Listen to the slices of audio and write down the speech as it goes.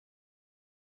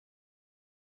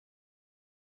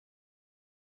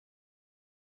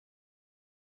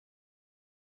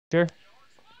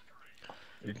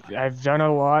I've done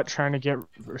a lot trying to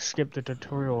skip the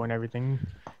tutorial and everything.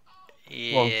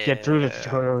 Well, get through the Yeah.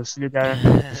 tutorials, you guys,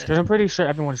 because I'm pretty sure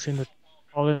everyone's seen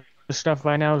all this stuff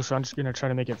by now, so I'm just gonna try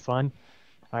to make it fun.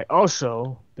 I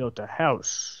also built a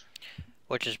house.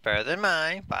 Which is better than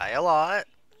mine by a lot.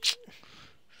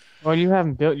 Well, you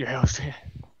haven't built your house yet.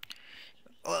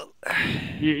 Well,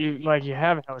 You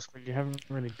have a house, but you haven't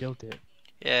really built it.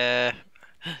 yeah.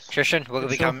 Tristan,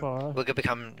 So far. we could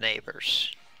become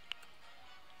neighbors.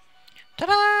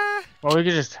 Ta-da! Well, we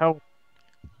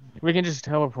can just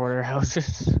teleport our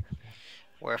houses.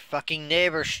 We're fucking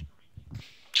neighbors.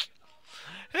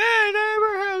 Hey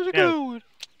neighbor, how's it Yeah. going?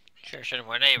 Tristan,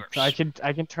 we're neighbors. So I can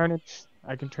turn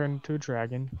into a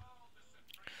dragon.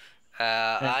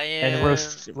 I And am.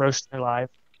 roast it alive.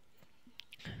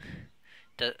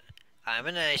 I'm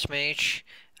an ice mage.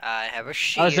 I have a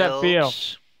How does that shield. feel?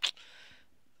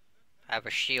 I have a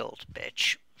shield,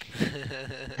 bitch.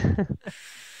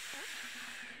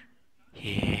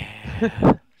 Yeah.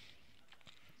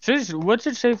 What's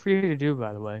it say for you to do,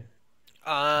 by the way?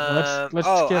 Let's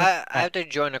Oh, get I have to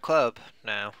join a club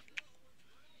now.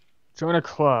 join a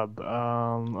club.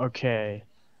 Okay.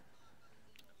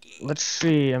 Let's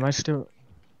see. Am I still?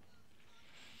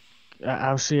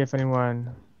 I'll see if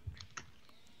anyone.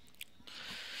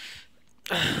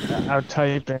 I'll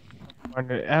type in. I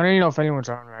don't even know if anyone's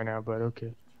on right now, but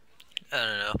okay. I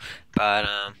don't know,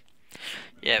 but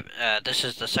yeah. This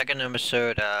is the second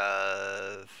episode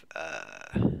of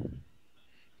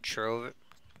Trove.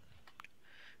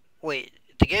 Wait,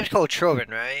 the game's called Troven,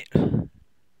 right?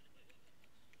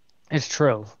 It's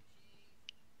Trove.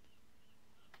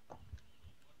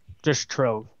 Just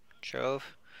Trove. Trove.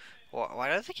 Why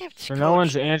don't they give So called? no Uh,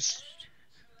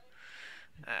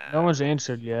 one's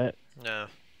answered yet. no.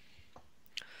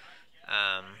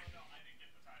 Um.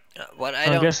 What I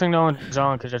So I'm don't. guessing no one's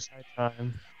on because it's night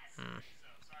time. Hmm,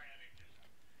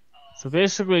 So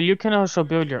basically, you can also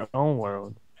build your own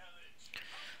world.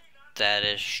 that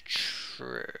is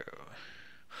true.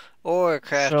 Or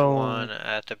craft one So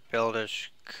at the builder's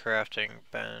crafting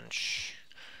bench.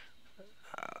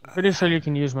 I'm pretty sure Uh, you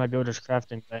can use my builder's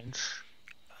crafting bench.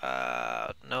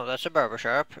 no, that's a barber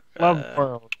shop. Love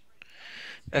world.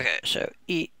 Okay, so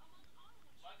E,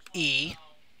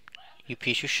 you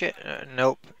piece of shit.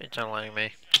 Nope, it's not letting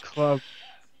me. Club.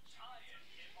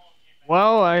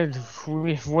 Well,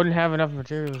 we wouldn't have enough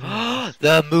materials anyways.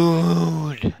 The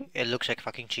moon! It looks like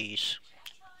fucking cheese.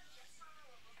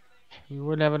 We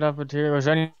wouldn't have enough materials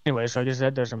anyway, so I guess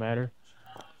that doesn't matter.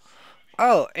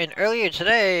 Oh, and earlier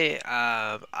today,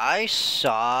 I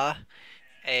saw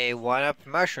a one-up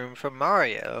mushroom from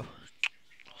Mario.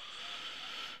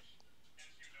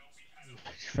 You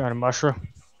found a mushroom.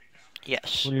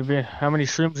 Yes. How many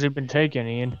shrooms have you been taking,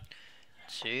 Ian?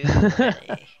 Too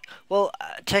many. Well,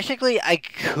 technically, I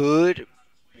could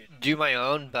do my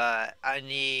own, but I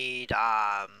need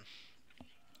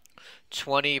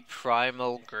 20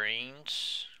 primal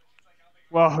greens.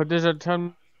 Well, there's a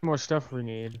ton more stuff we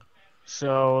need.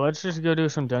 So let's just go do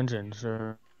some dungeons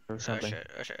or Oh something shit!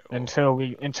 Oh shit!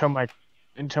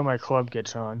 until my club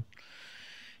gets on.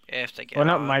 If they Well, get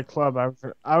not on. my club.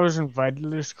 I was invited to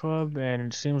this club, and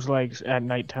it seems like at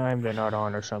nighttime they're not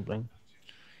on or something.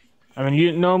 I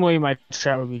mean, normally my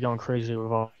chat would be going crazy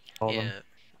with all of them.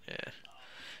 Yeah,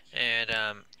 yeah.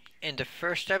 And in the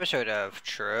first episode of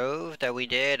Trove that we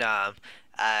did, I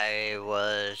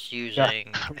was Yeah.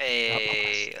 using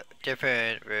a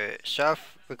different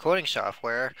recording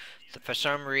software. For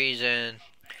some reason,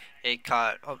 it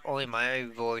caught only my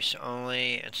voice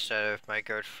only instead of my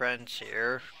good friends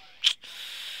here.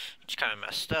 It's kind of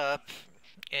messed up.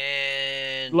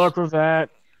 And Luck with that.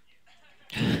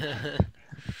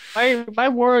 My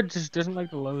word just doesn't like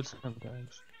to load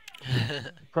sometimes.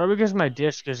 Probably because my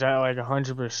disk is at like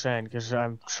 100%. Because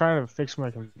I'm trying to fix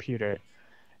my computer.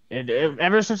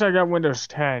 Ever since I got Windows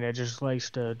 10, it just likes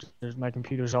to. My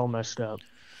computer's all messed up.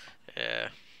 yeah.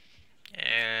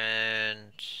 And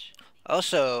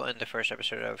also in the first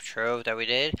episode of Trove that we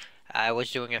did, I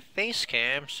was doing a face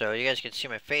cam, so you guys can see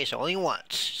my face only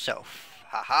once. So,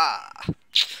 haha,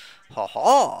 ha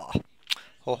ha,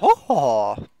 ha ha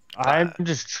ha. I'm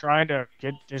just trying to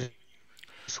get this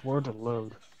word to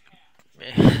load.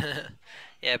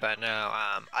 Yeah, but no.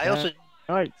 I Yeah, also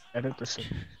I edit this.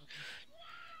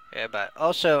 yeah, but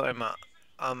also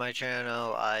on my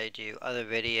channel I do other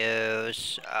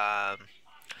videos.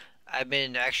 I've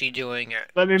been actually doing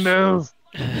Let me move.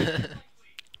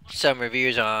 some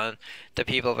reviews on the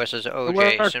People versus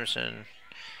O.J. Simpson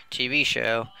TV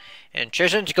show. And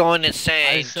Tristan's going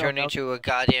insane, turning into a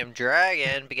goddamn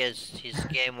dragon because his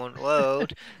game won't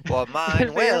load, while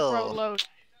mine will.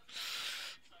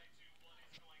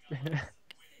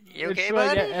 You It's okay,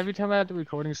 like bud? every time I have the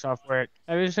recording software,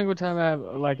 every single time I have,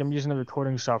 like I'm using the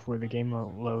recording software, the game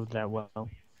won't load that well.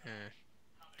 Hmm.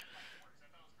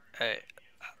 Hey,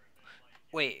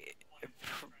 wait.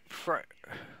 Pr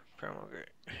Promulgate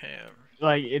ham.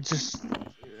 Like it's just,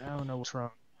 I don't know what's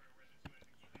wrong.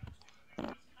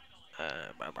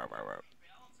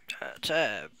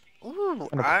 Tab. Ooh,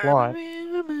 And a I plot.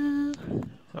 remember.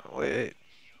 Oh, wait.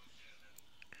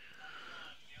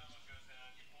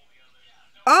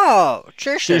 Oh, See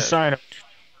Trisha. sign up.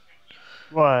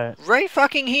 What? Right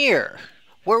fucking here.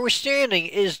 Where we're standing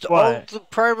is all What? the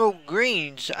primal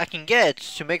greens I can get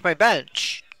to make my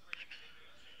bench.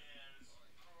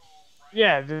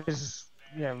 Yeah,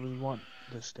 yeah, we want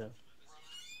this stuff.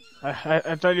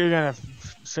 I thought you were gonna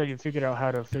say you figured out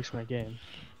how to fix my game.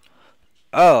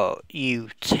 Oh, you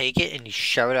take it and you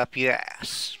shove it up your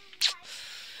ass.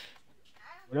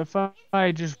 What if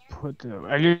I just put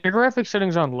are your graphic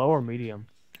settings on low or medium?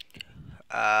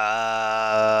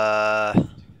 Uh,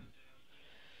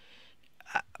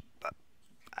 I,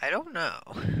 I don't know.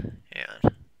 Yeah.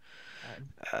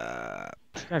 I Uh,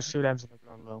 just gotta see what happens if I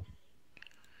put on low.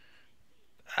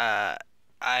 uh,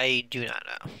 I do not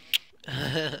know.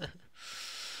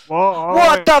 Whoa,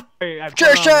 What oh, the? wait, I put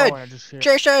it on low Jason! and I just hear.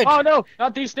 Jason! Oh no,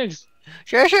 not these things.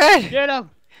 Jason! Get up.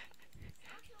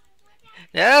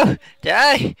 No!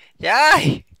 Die!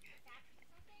 Die!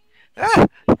 Ah!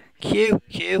 Q,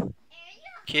 Q,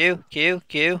 Q, Q,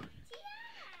 Q.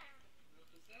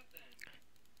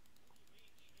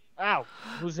 Ow,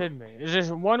 who's hitting me? Is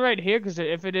there one right here? Because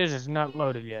if it is, it's not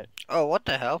loaded yet. Oh, what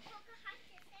the hell?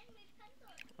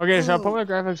 Okay, so I put Ooh, my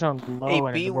graphics on a low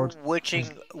and the world's bewitching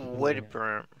loading wood it.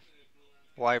 berm.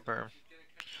 Wyvern.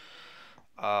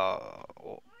 Uh,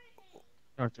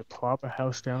 I have to plop a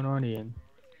house down on Ian.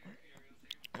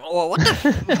 well, what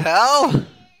the hell?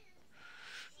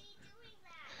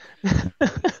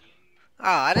 Oh,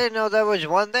 I didn't know there was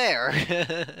one there.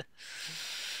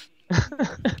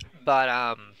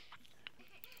 But,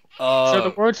 So the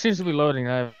uh, word seems to be loading.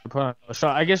 I put on. So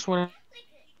I guess when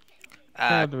I uh,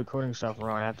 have the recording software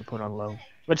on, I have to put on low.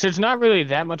 But it's not really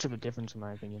that much of a difference in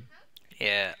my opinion.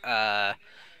 yeah,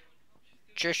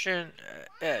 Tristan,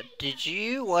 did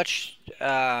you watch, you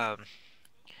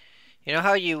know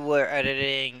how you were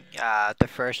editing, the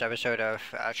first episode of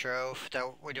Trove that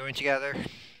we're doing together?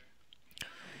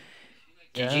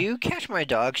 Did Yeah. you catch my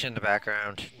dogs in the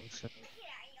background?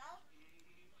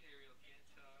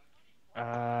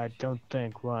 I don't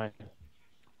think why.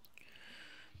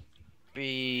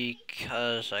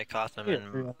 Because I caught them Yeah,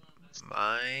 in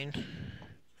mine.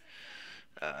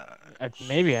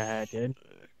 maybe I did.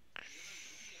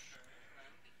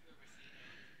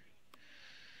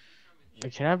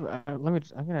 Can I? Let me.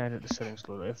 I'm gonna edit the settings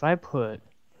a little. If I put.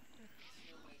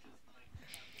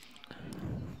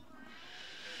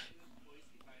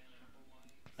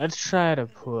 Let's try to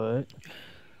put.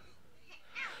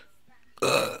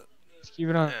 Let's keep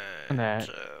it on that.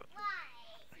 So,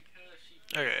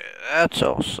 okay, that's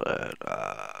all set.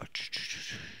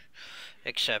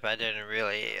 Except I didn't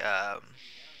really,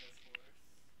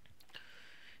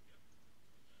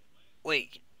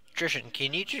 wait, Tristan,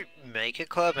 can you make a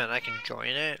club and I can join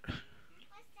it?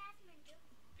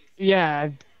 Yeah,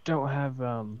 I don't have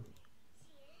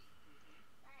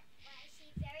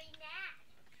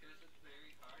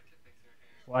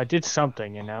Well, I did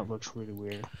something, and now it looks really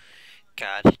weird.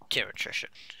 God damn it, Tristan.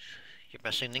 You're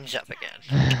messing things up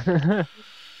again.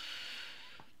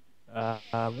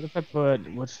 What if I put?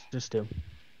 What's this do?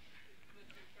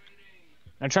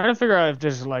 I'm trying to figure out if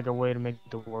there's like a way to make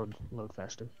the word load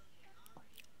faster.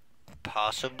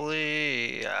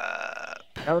 Possibly, I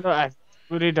don't know. I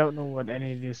really don't know what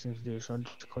any of these things do, so I'm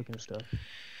just clicking stuff.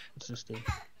 What's this do?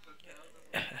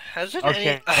 has it any...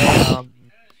 Okay,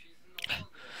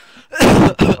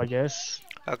 I guess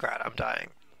Oh god, I'm dying.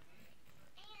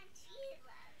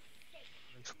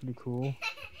 looks pretty cool.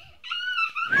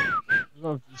 I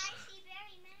love this.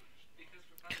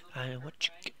 I want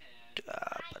you to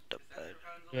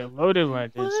Yeah, loaded when I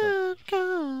did something.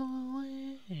 go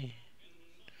away.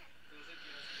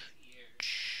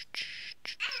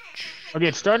 Okay,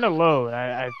 it's starting to load.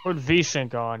 I put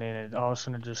VSync on, and it all of a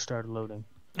sudden it just started loading.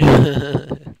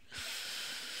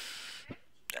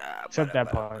 Except that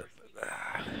part.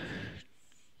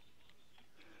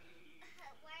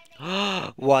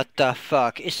 What the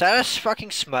fuck? Is that a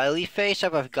fucking smiley face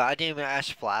of a goddamn ass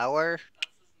flower?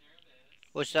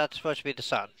 Was that supposed to be the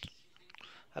sun?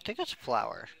 I think that's a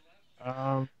flower.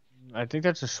 Um, I think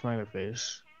that's a smiley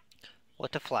face.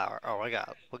 What the flower? Oh my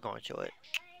god, we're going to it.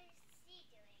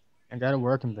 I got it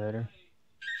working better.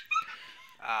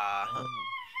 Uh-huh.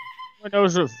 Anyone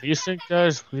knows what VSync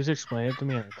does? Please explain it to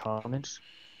me in the comments.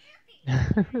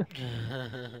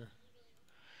 Can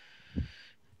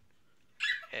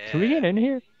we Yeah, get in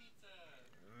here?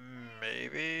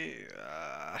 maybe.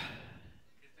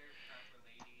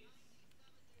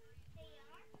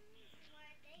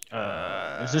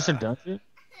 Is this a Uh, dungeon?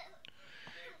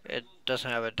 it doesn't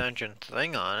have a dungeon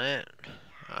thing on it.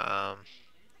 Um,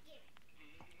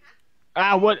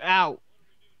 Ah, what? Ow!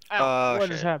 Ow! oh What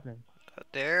is shit. happening?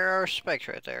 There are spikes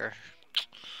right there.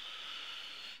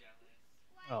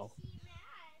 Oh.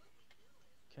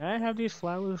 Can I have these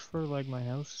flowers for, like, my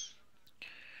house?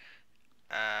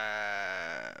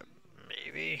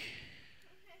 Maybe.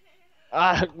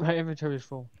 Ah, my inventory is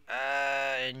full.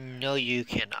 No, you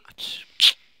cannot.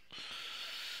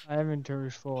 My inventory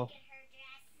is full.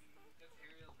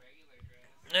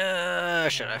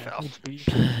 Shit, I It fell. needs beef.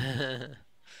 Do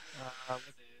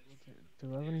I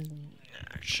have any?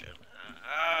 Shit.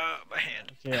 My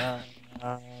hand. Okay,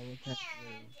 what can I do?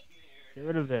 Get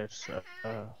rid of this.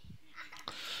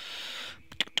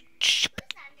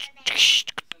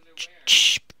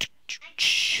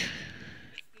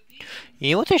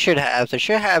 You know what they should have? They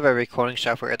should have a recording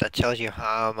software that tells you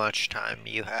how much time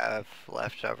you have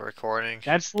left of recording.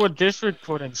 That's what this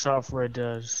recording software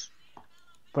does.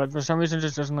 But for some reason, it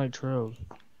just doesn't like Trove.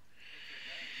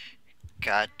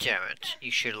 God damn it.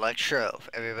 You should like Trove.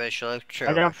 Everybody should like I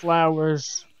got Trove.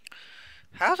 flowers.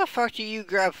 How the fuck do you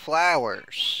grab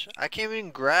flowers? I can't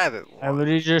even grab it I once.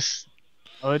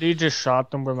 literally just shot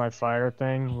them with my fire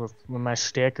thing, with my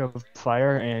stick of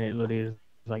fire, and it literally was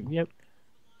like, yep,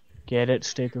 get it,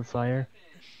 stick of fire.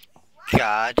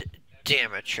 God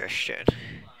damn it, Tristan.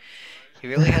 You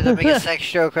really had to make a sex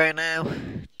joke right now?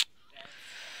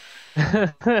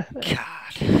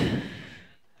 God.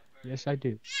 Yes, I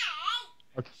do.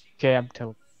 Okay, I'm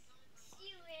telling.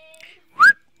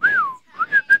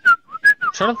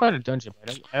 Trying to find a dungeon,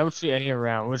 but I don't see any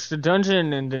around. Which the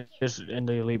dungeon in the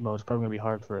elite mode is probably gonna be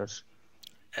hard for us.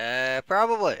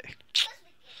 Probably.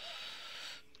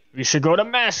 We should go to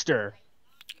master.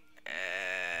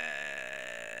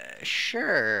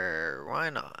 Sure, why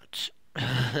not?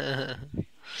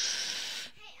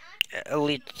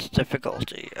 Elite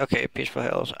difficulty. Okay, Peaceful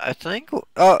Hills. I think.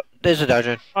 Oh, there's a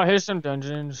dungeon. Oh, here's some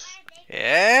dungeons.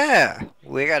 Yeah,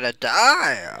 we gotta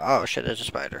die. Oh shit, there's a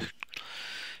spider.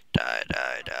 Die,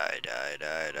 die, die, die,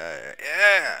 die, die.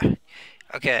 Yeah.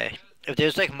 Okay, if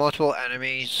there's like multiple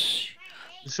enemies.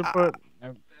 We should Uh, put.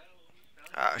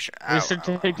 oh shit. We Ow, should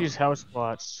ow, take ow. these house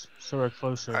plots so we're Oh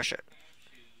closer. shit.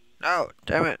 No,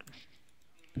 damn it.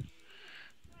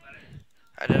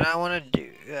 I did not want to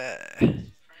do that.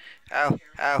 Ow,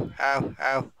 ow, ow,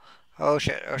 ow. Oh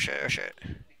shit, oh shit, oh shit.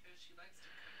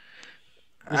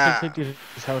 We should take Ah,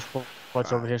 these house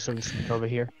plots over fuck. here so we sneak over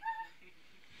here.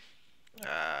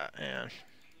 And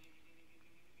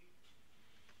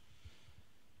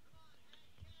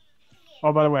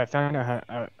Oh, by the way, I found out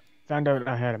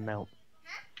I had a mount.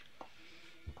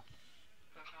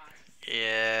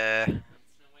 yeah.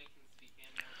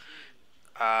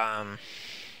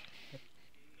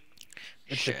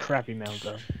 It's a Shit. crappy mount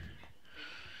though.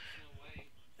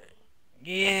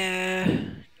 Yeah.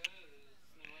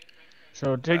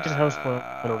 So take this house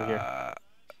plot over here.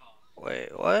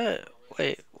 Wait, what?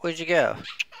 Wait, where'd you go?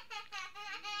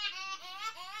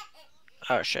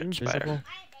 Oh shit, spider. Invisible.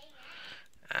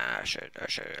 Ah shit, oh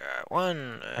shit.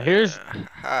 One. Here's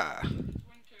Ha.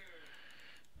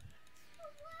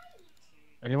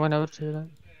 anyone else hear that?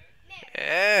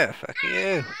 Yeah, fuck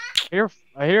you.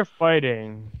 I hear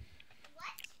fighting.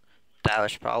 That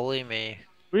was probably me.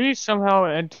 We somehow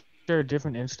enter a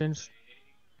different instance.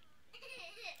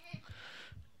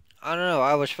 I don't know.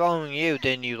 I was following you.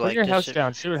 Then you Put like your house this.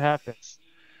 down. See what happens.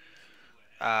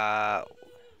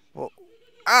 Well.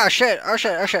 Ah shit. Oh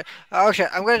shit. Oh shit. Oh shit.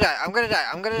 I'm gonna die. I'm gonna die.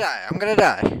 I'm gonna die. I'm gonna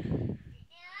die.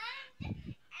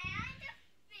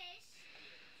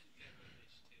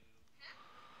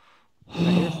 I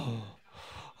hear.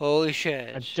 Holy I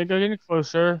shit. think I'm getting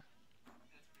closer.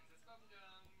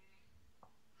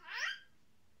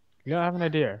 You don't have an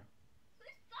idea.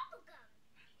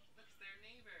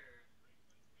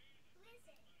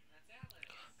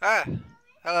 Ah.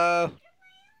 Hello.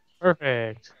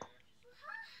 Perfect.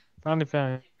 Finally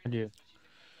found you.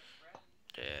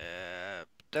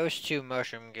 Those two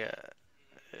mushroom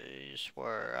guys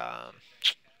were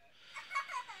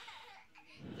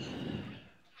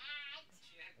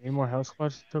Any more house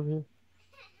plots over here?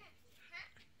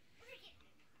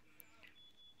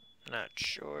 not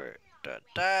sure.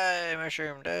 Die,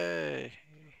 mushroom, die.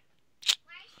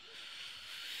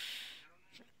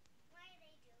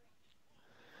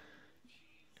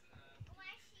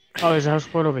 Oh, there's a house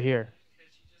sport over here.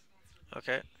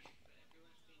 Okay.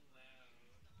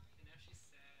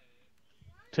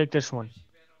 Take this one.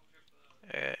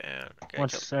 And okay, kill.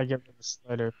 Once I get rid of the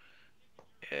spider.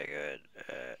 Yeah, good.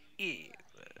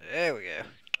 There we go.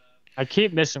 I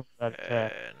keep missing that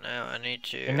attack. Now I need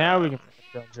And to. now we can find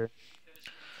the dungeon.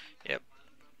 Yep.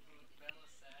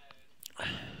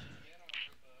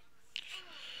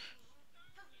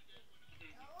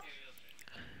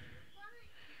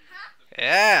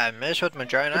 Yeah, I missed with my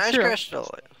giant What's ice your crystal.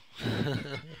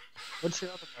 What's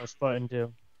your other mouse button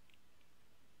do?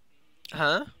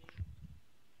 Huh?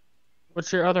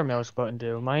 What's your other mouse button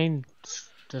do? Mine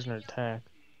doesn't attack.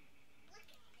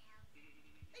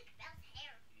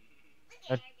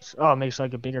 That's, oh, it makes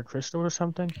like a bigger crystal or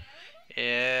something?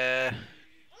 Yeah.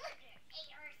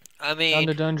 I Found mean,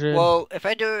 the dungeon. well, if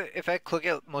I click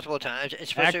it multiple times, it's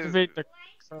supposed Activate the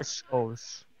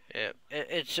crystals. Yeah,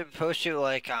 it's supposed to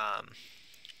like Ah.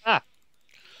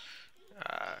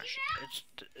 it's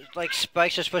like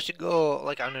spikes are supposed to go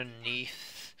like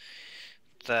underneath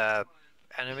the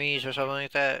enemies or something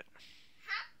like that.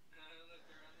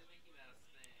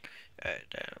 Alright,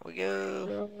 there we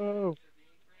go. Oh.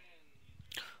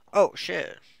 Oh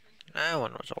shit. That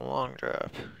one was a long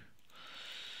drop.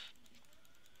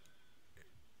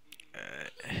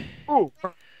 Ooh,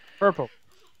 purple.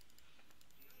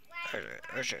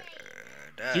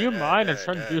 Do you mind? I'm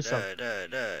trying to do something.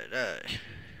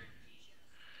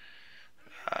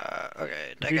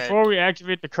 Okay, that Before guy. we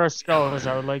activate the cursed skulls,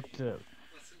 I would like to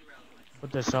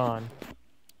put this on.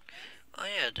 Oh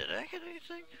yeah, did I get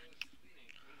anything?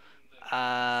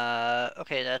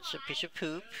 Okay, that's a piece of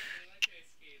poop.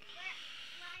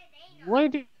 Why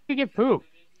did you get poop?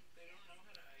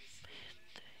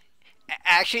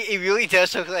 Actually, it really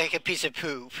does look like a piece of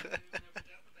poop.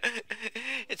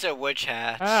 It's a witch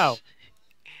hat. Ow.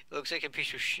 It looks like a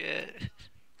piece of shit.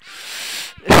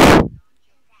 Oh,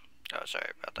 sorry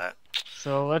about that.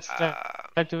 So let's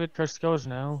activate cursed skulls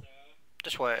now.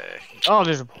 This way. Oh,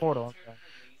 there's a portal. Okay.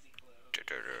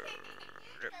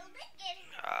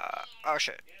 Oh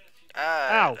shit.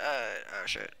 Ow. Oh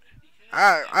shit.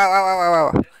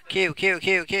 Ow. Q.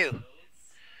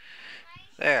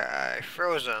 There, I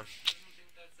froze him.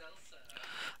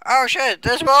 Oh shit,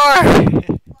 there's more!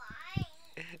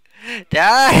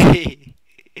 Die!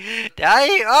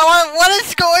 Die! Oh, what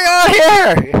is going on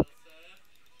here?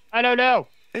 I don't know.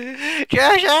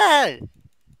 Jason!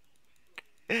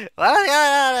 What is going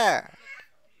on there?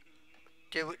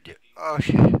 Oh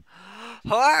shit.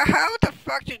 How the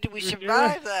fuck did we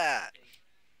survive that?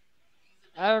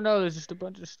 I don't know. There's just a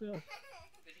bunch of stuff.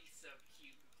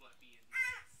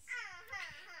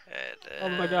 And this, Oh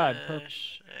my god. and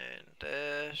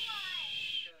this.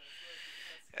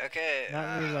 Okay,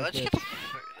 Not really like let's this.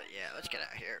 let's get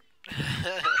out of here.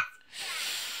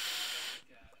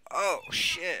 Oh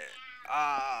shit.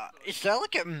 Is that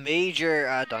like a major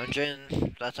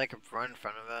dungeon that's like right in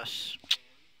front of us?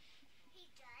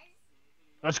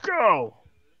 Let's go.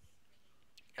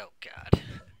 Oh god.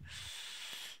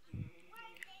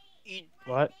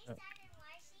 What?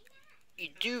 You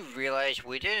do realize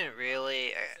we didn't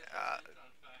really,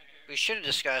 we should have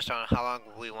discussed on how long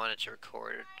we wanted to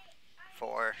record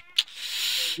for.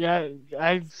 Yeah,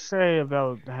 I'd say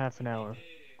about half an hour.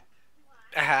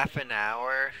 A half an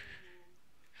hour?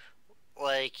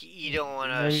 Like, you don't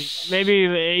want to... Maybe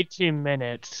 18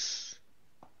 minutes.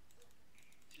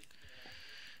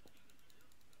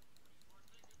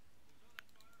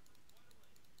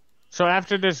 So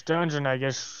after this dungeon, I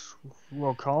guess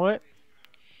we'll call it.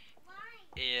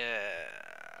 Yeah.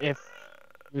 If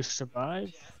we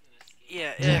survive.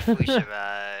 Yeah, if we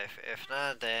survive. If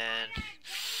not, then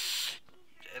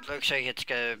it looks like it's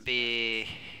gonna be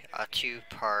a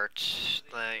two-part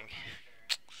thing.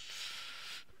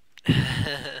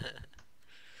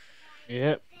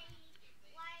 Yep.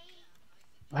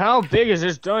 How big is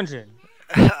this dungeon?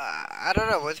 I don't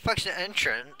know. What the fuck's the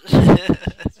entrance?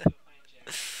 That's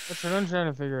what I'm trying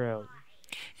to figure out.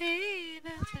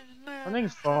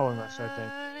 Something's following us, I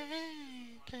think.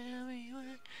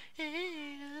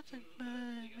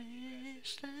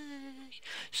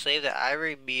 Slave the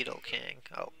Ivory Beetle King.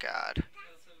 Oh god.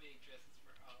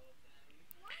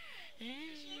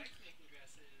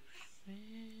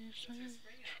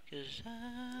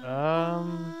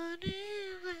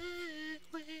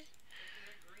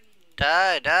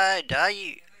 Die,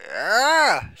 you.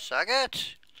 Ah! Suck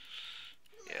it!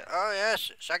 Yeah, oh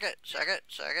yes, suck it.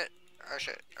 Oh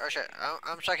shit.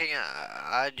 I'm sucking it.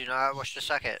 I do not wish to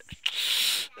suck it.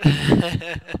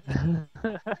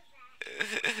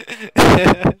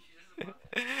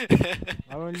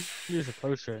 I wouldn't use a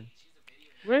potion.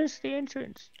 Where's the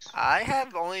entrance? I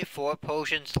have only 4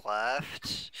 potions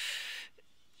left.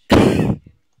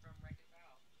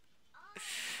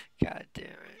 God damn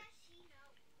it.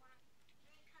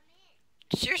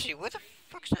 Seriously, where the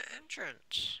fuck's the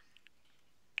entrance?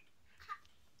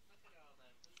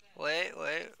 Wait.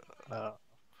 Uh,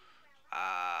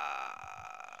 Uh,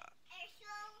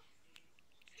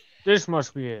 this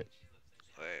must be it.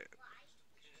 wait.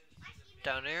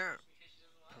 Down here?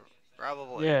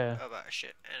 Probably. Yeah. Oh,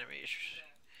 shit. Enemies.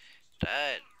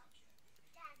 Died.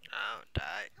 No,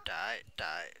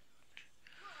 die.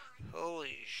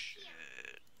 Holy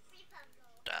shit.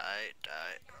 Die.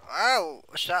 Wow!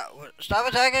 Stop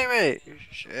attacking me!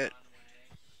 Shit.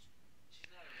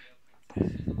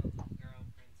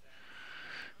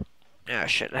 Yeah,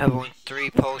 shit. I have only 3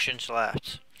 potions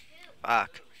left.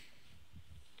 Fuck.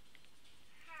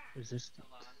 Is this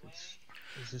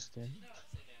the entrance?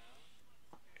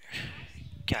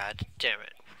 God damn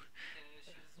it.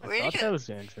 I Where you thought get... that was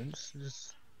the entrance.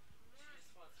 It's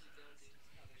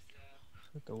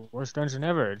like the worst dungeon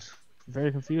ever. It's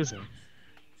very confusing.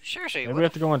 Seriously, Maybe we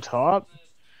have to go on top?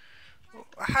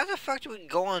 how the fuck do we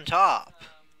go on top?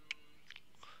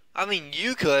 I mean,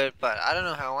 you could, but I don't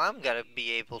know how I'm gonna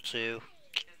be able to.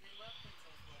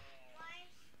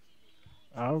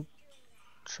 I'll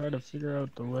try to figure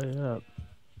out the way up.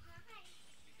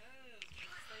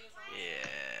 Yeah.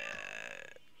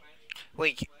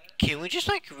 Wait, can we just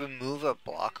like remove a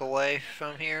block away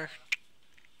from here?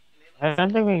 I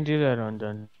don't think we can do that on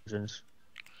dungeons.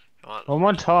 Well, I'm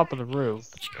on top of the roof.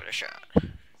 let's give it a shot.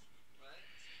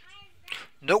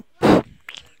 Nope.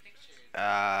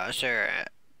 Sir.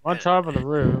 I'm on top of the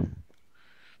roof.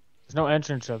 There's no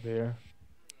entrance up here.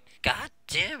 God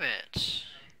damn it.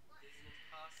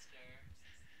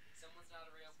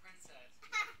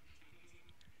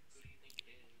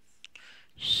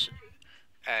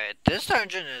 Alright, this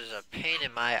dungeon is a pain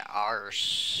in my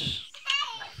arse.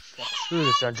 Screw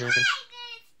this dungeon. I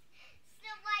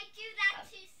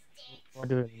don't want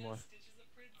to do it anymore.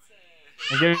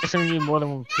 I guess we need more than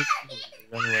one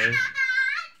people anyways.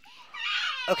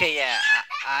 Okay, yeah,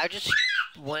 I just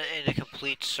went in a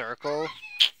complete circle.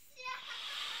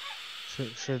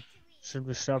 Should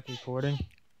we stop recording?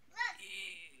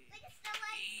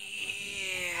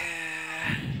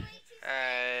 Yeah.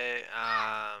 Alright,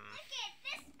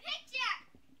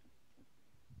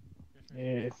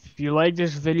 If you like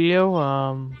this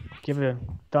video, give it a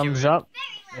thumbs up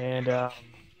and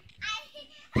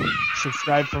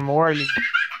subscribe for more.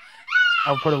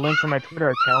 I'll put a link for my Twitter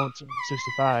account,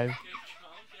 Tlumba65.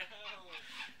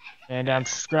 And I'm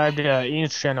subscribed to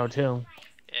Ian's channel too.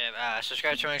 Yeah,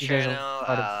 subscribe to my He does a channel.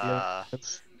 lot of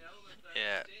videos.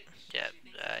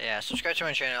 Yeah, subscribe to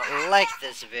my channel. Like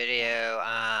this video.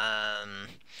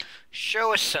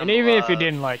 Show us some And even love. if you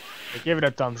didn't like it, give it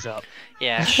a thumbs up.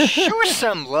 Yeah, show us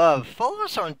some love. Follow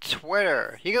us on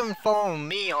Twitter. You can follow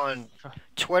me on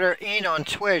Twitter and on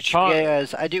Twitch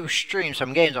because I do stream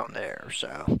some games on there.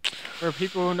 So for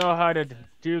people who know how to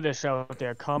do this out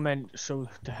there, comment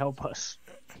to help us.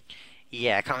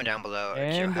 yeah, comment down below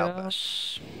to help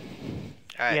us.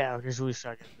 All right. Yeah, because we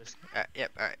suck at this.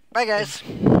 Yep. All right. Bye, guys.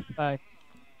 Bye.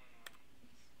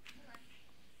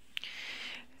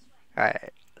 All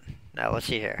right. Now let's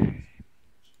see here.